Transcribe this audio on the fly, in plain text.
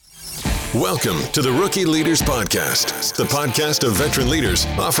Welcome to the Rookie Leaders Podcast, the podcast of veteran leaders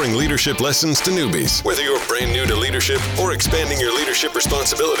offering leadership lessons to newbies. Whether you're brand new to leadership or expanding your leadership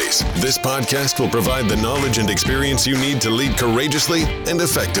responsibilities, this podcast will provide the knowledge and experience you need to lead courageously and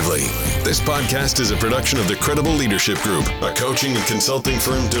effectively. This podcast is a production of the Credible Leadership Group, a coaching and consulting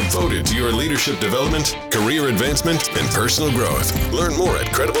firm devoted to your leadership development, career advancement, and personal growth. Learn more at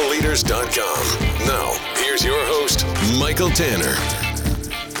credibleleaders.com. Now, here's your host, Michael Tanner.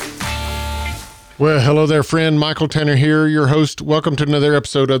 Well, hello there, friend. Michael Tanner here, your host. Welcome to another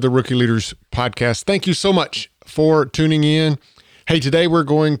episode of the Rookie Leaders Podcast. Thank you so much for tuning in. Hey, today we're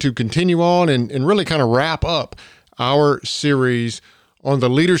going to continue on and really kind of wrap up our series on the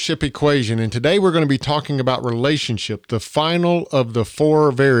leadership equation. And today we're going to be talking about relationship, the final of the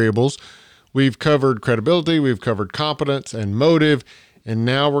four variables. We've covered credibility, we've covered competence and motive, and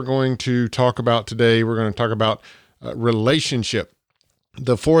now we're going to talk about relationship,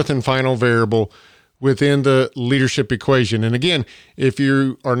 the fourth and final variable within the leadership equation. And again, if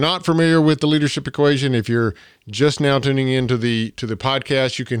you are not familiar with the leadership equation, if you're just now tuning into the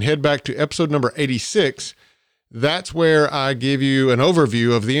podcast, you can head back to episode number 86. That's where I give you an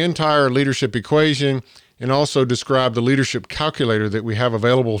overview of the entire leadership equation and also describe the leadership calculator that we have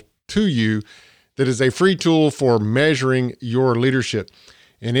available to you that is a free tool for measuring your leadership.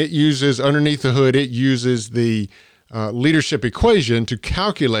 And it uses, underneath the hood, it uses the leadership equation to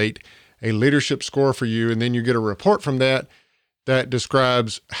calculate a leadership score for you, and then you get a report from that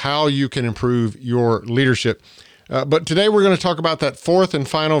describes how you can improve your leadership. But today we're going to talk about that fourth and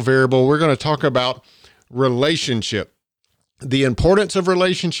final variable. We're going to talk about relationship, the importance of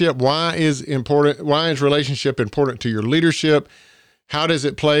relationship. Why is relationship important to your leadership? How does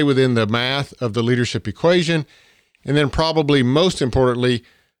it play within the math of the leadership equation? And then probably most importantly,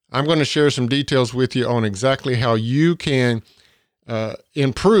 I'm going to share some details with you on exactly how you can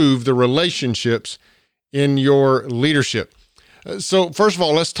improve the relationships in your leadership. So first of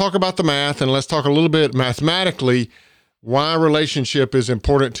all, let's talk about the math and let's talk a little bit mathematically why relationship is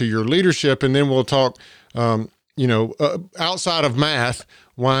important to your leadership. And then we'll talk, outside of math,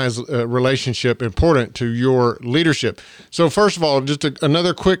 why is relationship important to your leadership? So first of all, just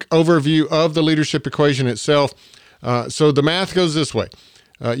another quick overview of the leadership equation itself. So the math goes this way.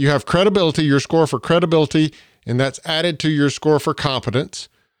 You have credibility, your score for credibility, and that's added to your score for competence.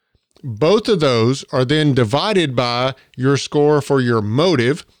 Both of those are then divided by your score for your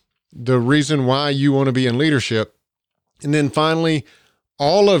motive, the reason why you want to be in leadership. And then finally,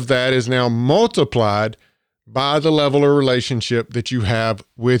 all of that is now multiplied by the level of relationship that you have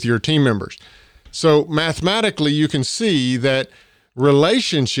with your team members. So mathematically, you can see that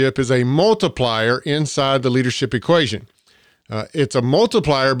relationship is a multiplier inside the leadership equation. It's a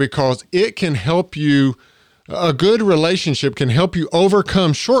multiplier because it can help you. A good relationship can help you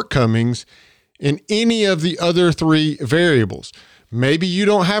overcome shortcomings in any of the other three variables. Maybe you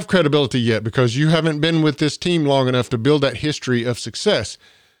don't have credibility yet because you haven't been with this team long enough to build that history of success.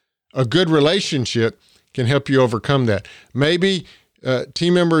 A good relationship can help you overcome that. Maybe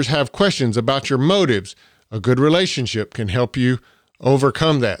team members have questions about your motives. A good relationship can help you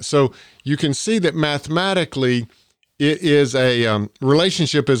overcome that. So you can see that mathematically, it is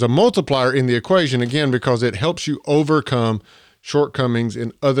relationship is a multiplier in the equation, again, because it helps you overcome shortcomings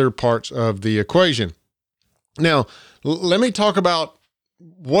in other parts of the equation. Now, let me talk about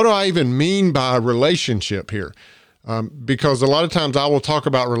what do I even mean by relationship here? Because a lot of times I will talk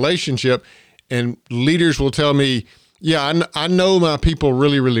about relationship and leaders will tell me, yeah, I know my people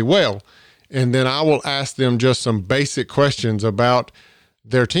really, really well. And then I will ask them just some basic questions about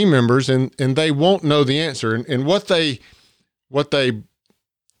their team members, and they won't know the answer. And what they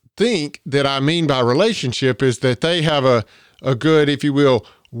think that I mean by relationship is that they have a good, if you will,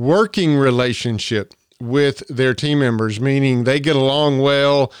 working relationship with their team members, meaning they get along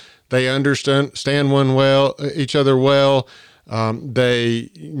well, they understand each other well. They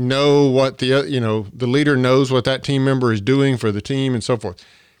know what the leader knows what that team member is doing for the team and so forth.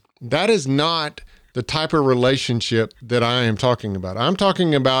 That is not the type of relationship that I am talking about. I'm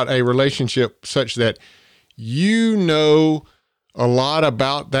talking about a relationship such that you know a lot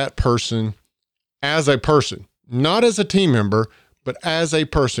about that person as a person, not as a team member, but as a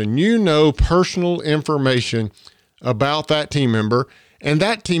person. You know personal information about that team member, and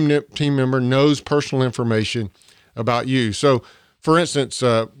that team member knows personal information about you. So, for instance,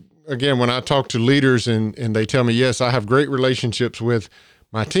 again, when I talk to leaders and they tell me, yes, I have great relationships with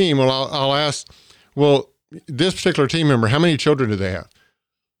my team, well, I'll ask, well, this particular team member, how many children do they have?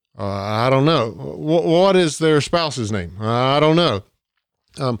 I don't know. What is their spouse's name? I don't know.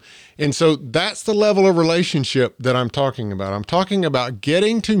 And so that's the level of relationship that I'm talking about. I'm talking about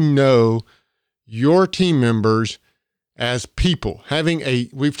getting to know your team members as people,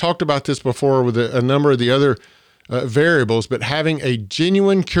 we've talked about this before with a number of the other variables, but having a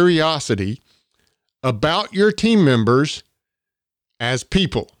genuine curiosity about your team members as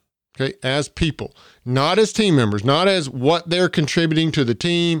people, okay? As people, not as team members, not as what they're contributing to the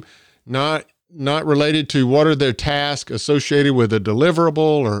team, not related to what are their tasks associated with a deliverable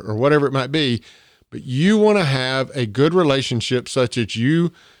or whatever it might be, but you want to have a good relationship such that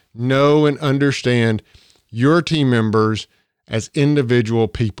you know and understand your team members as individual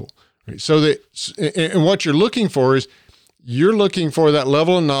people. Right? So that, and what you're looking for is you're looking for that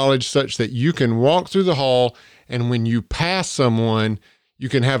level of knowledge such that you can walk through the hall, and when you pass someone, you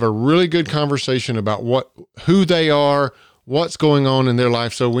can have a really good conversation about who they are, what's going on in their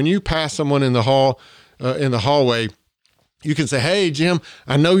life. So when you pass someone in the hallway, you can say, "Hey, Jim,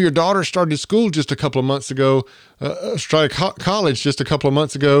 I know your daughter started school just a couple of months ago, started college just a couple of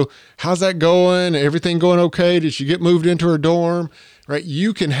months ago. How's that going? Everything going okay? Did she get moved into her dorm?" Right?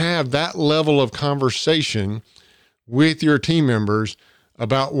 You can have that level of conversation with your team members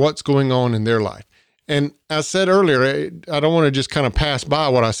about what's going on in their life. And I said earlier, I don't want to just kind of pass by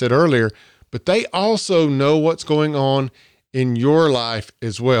what I said earlier, but they also know what's going on in your life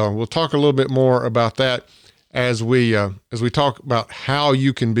as well. And we'll talk a little bit more about that as we talk about how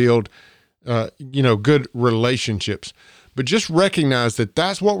you can build, good relationships. But just recognize that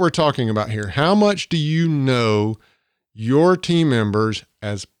that's what we're talking about here. How much do you know your team members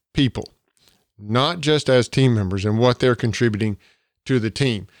as people, not just as team members and what they're contributing to the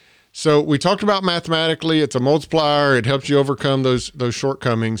team? So we talked about mathematically, it's a multiplier. It helps you overcome those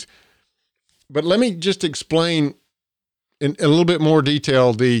shortcomings. But let me just explain in a little bit more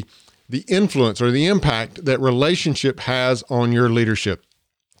detail the influence or the impact that relationship has on your leadership.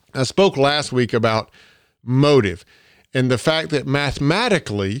 I spoke last week about motive and the fact that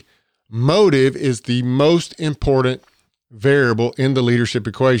mathematically, motive is the most important variable in the leadership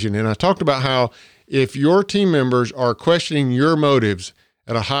equation. And I talked about how if your team members are questioning your motives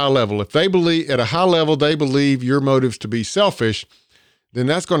at a high level, if they believe at a high level, they believe your motives to be selfish, then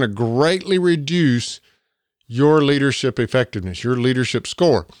that's going to greatly reduce your leadership effectiveness, your leadership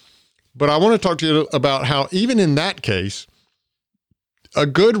score. But I want to talk to you about how even in that case, a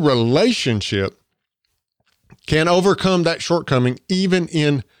good relationship can overcome that shortcoming even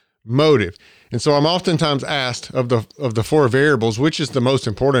in motive. And so I'm oftentimes asked of the four variables, which is the most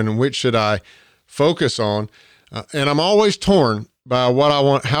important and which should I focus on? And I'm always torn by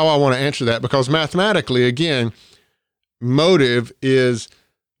how I want to answer that, because mathematically, again, motive is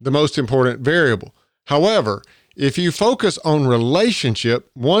the most important variable. However, if you focus on relationship,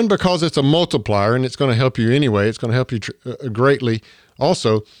 one, because it's a multiplier and it's going to help you anyway, it's going to help you greatly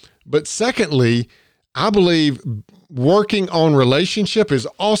also. But secondly, I believe working on relationship is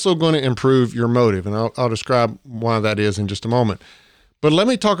also going to improve your motive. And I'll describe why that is in just a moment. But let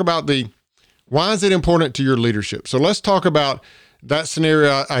me talk about why is it important to your leadership? So let's talk about that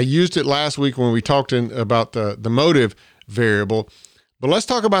scenario. I used it last week when we talked about the motive variable. But let's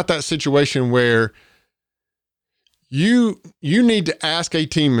talk about that situation where you need to ask a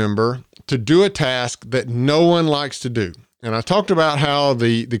team member to do a task that no one likes to do. And I talked about how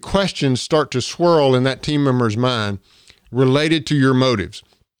the questions start to swirl in that team member's mind related to your motives.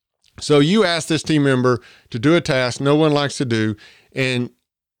 So you ask this team member to do a task no one likes to do, and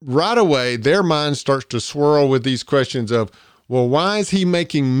right away their mind starts to swirl with these questions of, well, why is he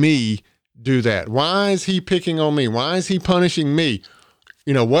making me do that? Why is he picking on me? Why is he punishing me?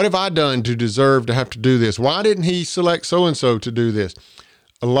 What have I done to deserve to have to do this? Why didn't he select so-and-so to do this?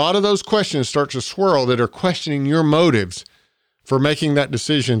 A lot of those questions start to swirl that are questioning your motives for making that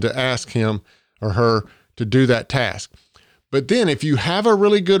decision to ask him or her to do that task. But then if you have a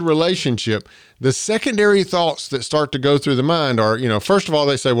really good relationship, the secondary thoughts that start to go through the mind are, first of all,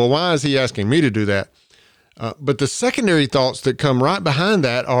 they say, well, why is he asking me to do that? But the secondary thoughts that come right behind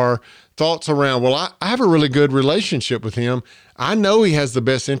that are thoughts around, well, I have a really good relationship with him. I know he has the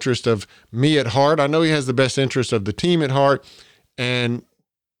best interest of me at heart. I know he has the best interest of the team at heart. And,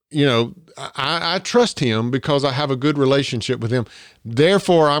 I trust him because I have a good relationship with him.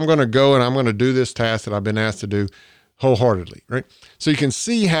 Therefore, I'm going to go and I'm going to do this task that I've been asked to do wholeheartedly, right? So you can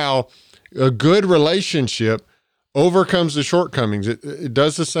see how a good relationship overcomes the shortcomings. It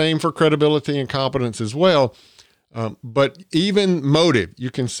does the same for credibility and competence as well. But even motive,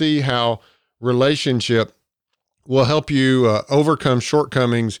 you can see how relationship will help you overcome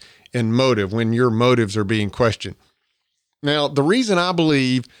shortcomings in motive when your motives are being questioned. Now, the reason I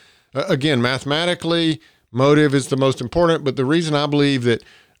believe, again, mathematically, motive is the most important, but the reason I believe that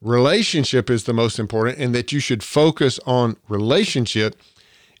relationship is the most important and that you should focus on relationship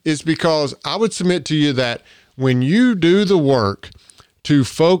is because I would submit to you that when you do the work to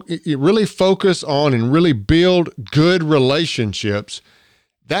really focus on and really build good relationships,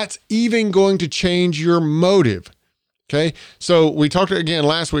 that's even going to change your motive. Okay. So we talked again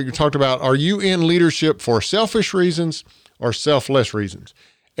last week, we talked about, are you in leadership for selfish reasons or selfless reasons?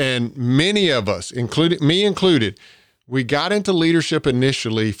 And many of us, including me included, we got into leadership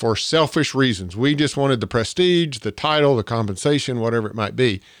initially for selfish reasons. We just wanted the prestige, the title, the compensation, whatever it might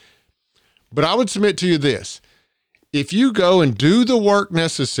be. But I would submit to you this: if you go and do the work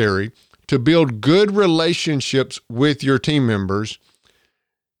necessary to build good relationships with your team members,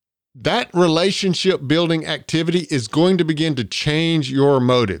 that relationship building activity is going to begin to change your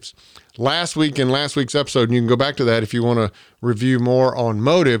motives. Last week in last week's episode, and you can go back to that if you want to review more on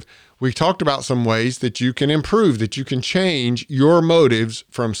motive, we talked about some ways that you can improve, that you can change your motives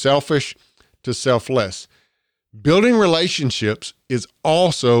from selfish to selfless. Building relationships is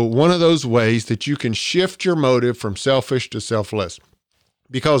also one of those ways that you can shift your motive from selfish to selfless,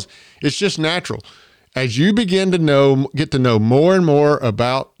 because it's just natural. As you begin to get to know more and more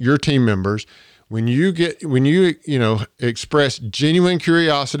about your team members, when you express genuine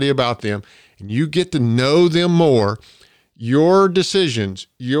curiosity about them and you get to know them more, your decisions,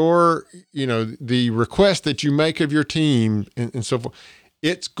 the request that you make of your team and so forth,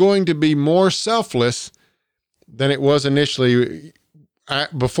 it's going to be more selfless than it was initially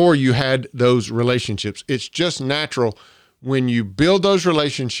before you had those relationships. It's just natural. When you build those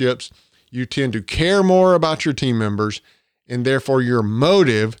relationships, you tend to care more about your team members, and therefore your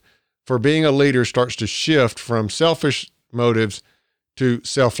motive for being a leader starts to shift from selfish motives to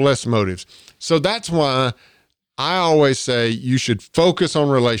selfless motives. So that's why I always say you should focus on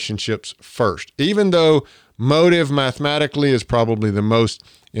relationships first. Even though motive mathematically is probably the most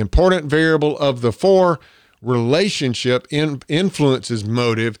important variable of the four, relationship influences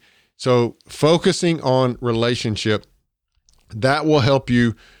motive. So focusing on relationship, that will help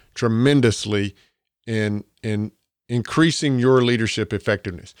you tremendously in increasing your leadership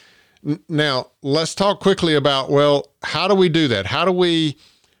effectiveness. Now, let's talk quickly about, well, how do we do that? How do we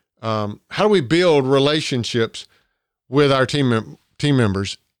build relationships with our team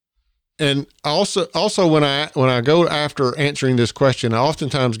members? And also when I go after answering this question, I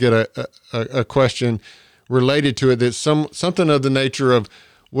oftentimes get a question related to it that's something of the nature of,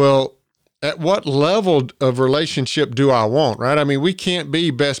 well, at what level of relationship do I want, right? I mean, we can't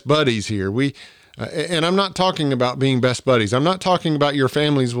be best buddies here. And I'm not talking about being best buddies. I'm not talking about your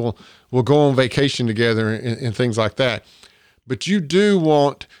families will go on vacation together and things like that. But you do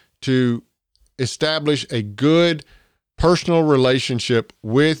want to establish a good personal relationship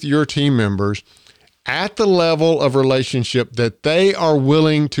with your team members at the level of relationship that they are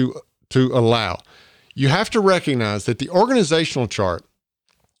willing to allow. You have to recognize that the organizational chart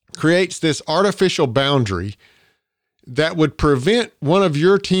creates this artificial boundary that would prevent one of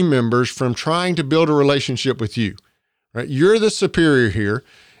your team members from trying to build a relationship with you, right? You're the superior here.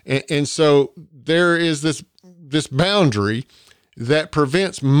 And so there is this boundary that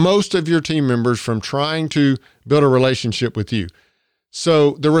prevents most of your team members from trying to build a relationship with you.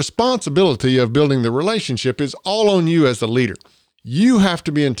 So the responsibility of building the relationship is all on you as the leader. You have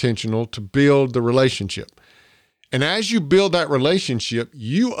to be intentional to build the relationship. And as you build that relationship,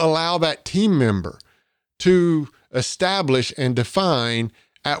 you allow that team member to establish and define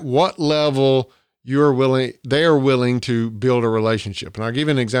at what level they are willing to build a relationship. And I'll give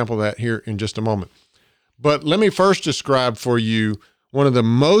you an example of that here in just a moment. But let me first describe for you one of the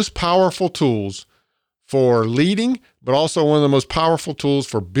most powerful tools for leading, but also one of the most powerful tools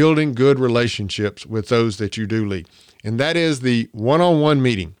for building good relationships with those that you do lead. And that is the one-on-one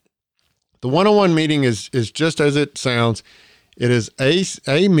meeting. The one-on-one meeting is just as it sounds. It is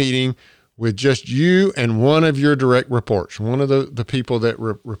a meeting with just you and one of your direct reports, one of the people that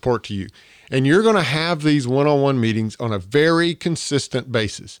report to you. And you're going to have these one-on-one meetings on a very consistent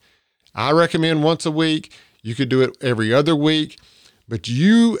basis. I recommend once a week. You could do it every other week. But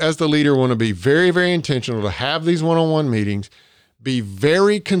you as the leader want to be very, very intentional to have these one-on-one meetings. Be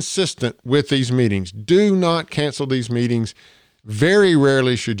very consistent with these meetings. Do not cancel these meetings. Very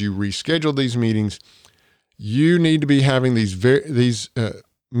rarely should you reschedule these meetings. You need to be having these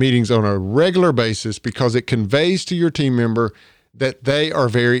meetings on a regular basis because it conveys to your team member that they are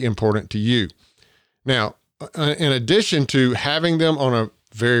very important to you. Now, in addition to having them on a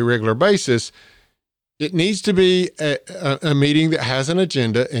very regular basis, it needs to be a meeting that has an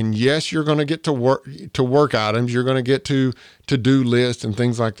agenda. And yes, you're going to get to work items. You're going to get to to-do lists and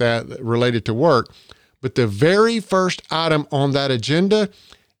things like that related to work. But the very first item on that agenda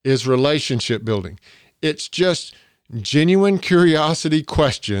is relationship building. It's just genuine curiosity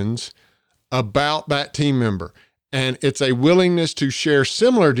questions about that team member. And it's a willingness to share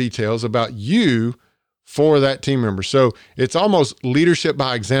similar details about you for that team member. So it's almost leadership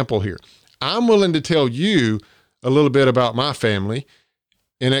by example here. I'm willing to tell you a little bit about my family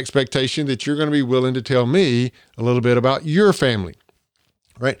in expectation that you're going to be willing to tell me a little bit about your family,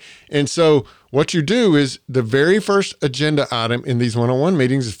 right? And so what you do is the very first agenda item in these one-on-one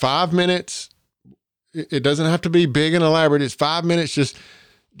meetings is 5 minutes. It doesn't have to be big and elaborate. It's 5 minutes,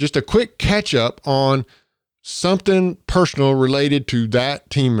 just a quick catch up on something personal related to that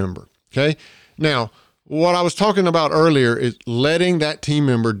team member, okay? Now, what I was talking about earlier is letting that team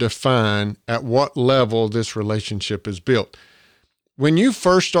member define at what level this relationship is built. When you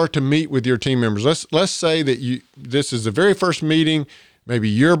first start to meet with your team members, let's say that this is the very first meeting, maybe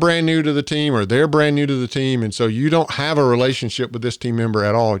you're brand new to the team or they're brand new to the team, and so you don't have a relationship with this team member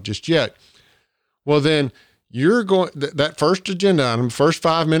at all just yet. Well, then you're going, that first agenda item, first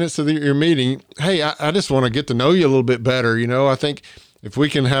 5 minutes of your meeting, hey, I just want to get to know you a little bit better. I think if we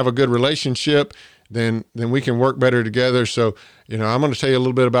can have a good relationship, then we can work better together. So, I'm going to tell you a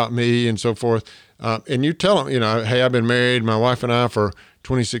little bit about me and so forth. And you tell them, hey, I've been married, my wife and I, for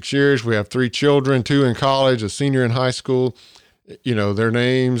 26 years. We have 3 children, 2 in college, a senior in high school, their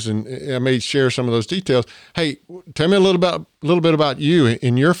names, and I may share some of those details. Hey, tell me a little bit about you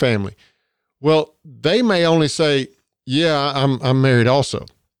and your family. Well, they may only say, yeah, I'm married also.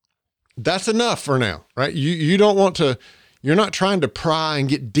 That's enough for now, right? You don't want to, you're not trying to pry and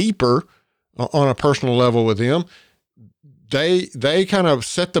get deeper on a personal level with them. They kind of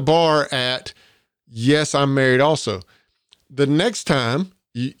set the bar at, yes, I'm married also. The next time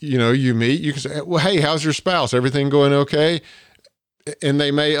you meet, you can say, well, hey, how's your spouse? Everything going okay? And they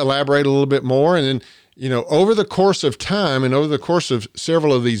may elaborate a little bit more. And then, over the course of time and over the course of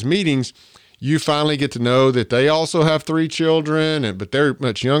several of these meetings, you finally get to know that they also have 3 children, but they're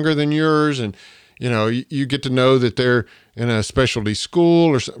much younger than yours. And, you get to know that they're in a specialty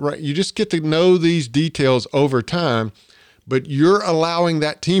school right? You just get to know these details over time, but you're allowing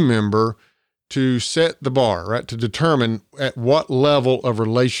that team member to set the bar, right? To determine at what level of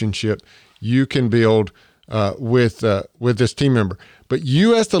relationship you can build with this team member. But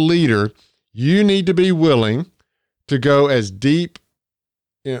you as the leader, you need to be willing to go as deep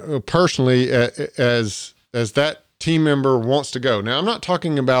personally as that team member wants to go. Now, I'm not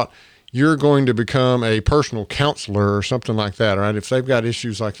talking about you're going to become a personal counselor or something like that, right? If they've got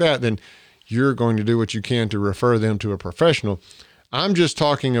issues like that, then you're going to do what you can to refer them to a professional. I'm just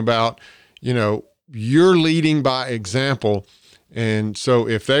talking about, you're leading by example. And so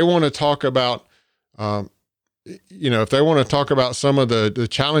if they want to talk about, if they want to talk about some of the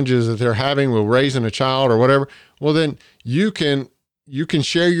challenges that they're having with raising a child or whatever, well, then you can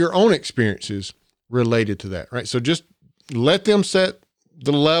share your own experiences related to that, right? So just let them set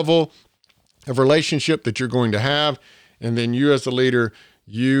the level of relationship that you're going to have. And then you as the leader,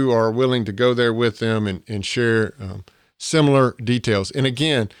 you are willing to go there with them and share similar details. And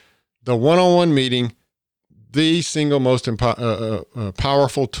again, the one-on-one meeting, the single most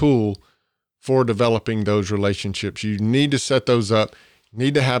powerful tool for developing those relationships. You need to set those up,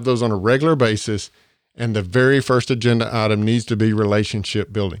 need to have those on a regular basis. And the very first agenda item needs to be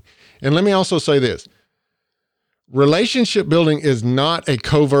relationship building. And let me also say this. Relationship building is not a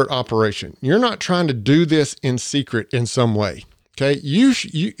covert operation. You're not trying to do this in secret in some way, okay?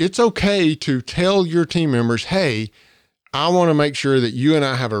 It's okay to tell your team members, hey, I want to make sure that you and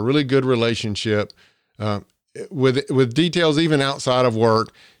I have a really good relationship with details even outside of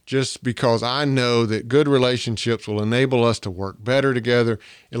work, just because I know that good relationships will enable us to work better together,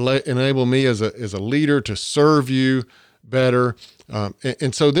 enable me as a leader to serve you better.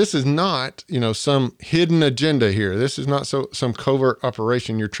 And so this is not, some hidden agenda here. This is not some covert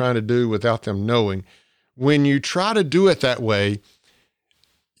operation you're trying to do without them knowing. When you try to do it that way,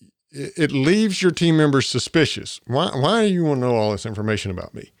 it leaves your team members suspicious. Why do you want to know all this information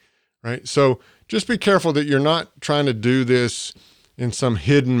about me? Right? So just be careful that you're not trying to do this in some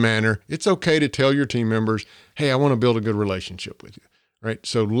hidden manner. It's okay to tell your team members, hey, I want to build a good relationship with you. Right.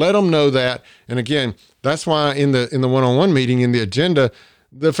 So let them know that. And again, that's why in the one-on-one meeting, in the agenda,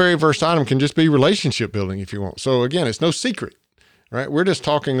 the very first item can just be relationship building if you want. So again, it's no secret, right? We're just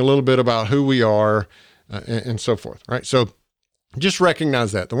talking a little bit about who we are and so forth. Right. So just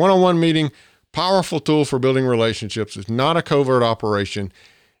recognize that the one-on-one meeting, powerful tool for building relationships, is not a covert operation,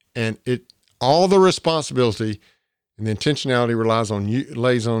 and all the responsibility and the intentionality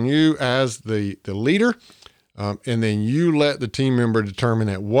lays on you as the leader. And then you let the team member determine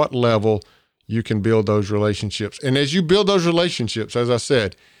at what level you can build those relationships. And as you build those relationships, as I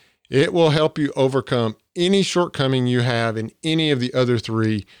said, it will help you overcome any shortcoming you have in any of the other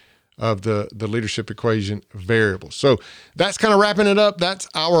three of the leadership equation variables. So that's kind of wrapping it up. That's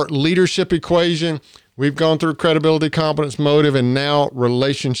our leadership equation. We've gone through credibility, competence, motive, and now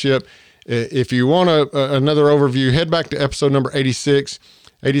relationship. If you want another overview, head back to episode number 86,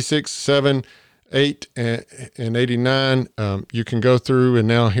 7, 8, and 89. You can go through and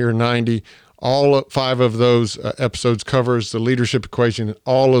now hear 90. All 5 of those episodes covers the leadership equation and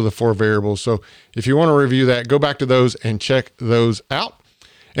all of the 4 variables. So if you want to review that, go back to those and check those out.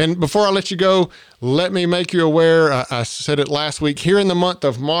 And before I let you go, let me make you aware, I said it last week, here in the month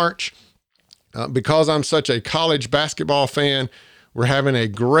of March, because I'm such a college basketball fan, we're having a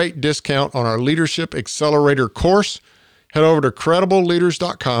great discount on our Leadership Accelerator course. Head over to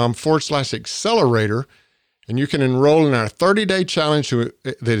credibleleaders.com/accelerator, and you can enroll in our 30-day challenge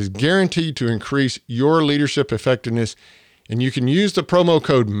that is guaranteed to increase your leadership effectiveness. And you can use the promo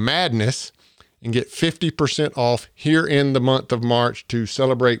code MADNESS and get 50% off here in the month of March to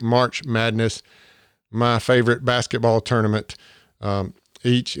celebrate March Madness, my favorite basketball tournament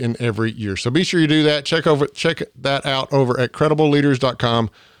each and every year. So be sure you do that. Check that out over at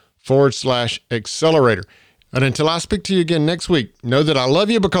credibleleaders.com/accelerator. And until I speak to you again next week, know that I love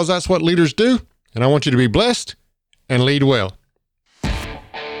you because that's what leaders do. And I want you to be blessed and lead well.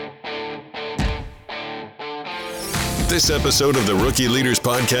 This episode of the Rookie Leaders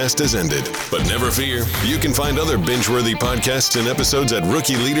Podcast has ended, but never fear, you can find other binge-worthy podcasts and episodes at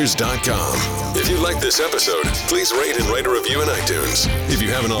RookieLeaders.com. If you like this episode, please rate and write a review in iTunes. If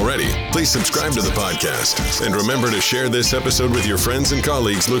you haven't already, please subscribe to the podcast. And remember to share this episode with your friends and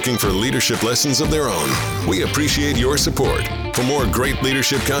colleagues looking for leadership lessons of their own. We appreciate your support. For more great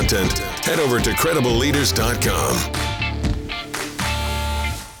leadership content, head over to CredibleLeaders.com.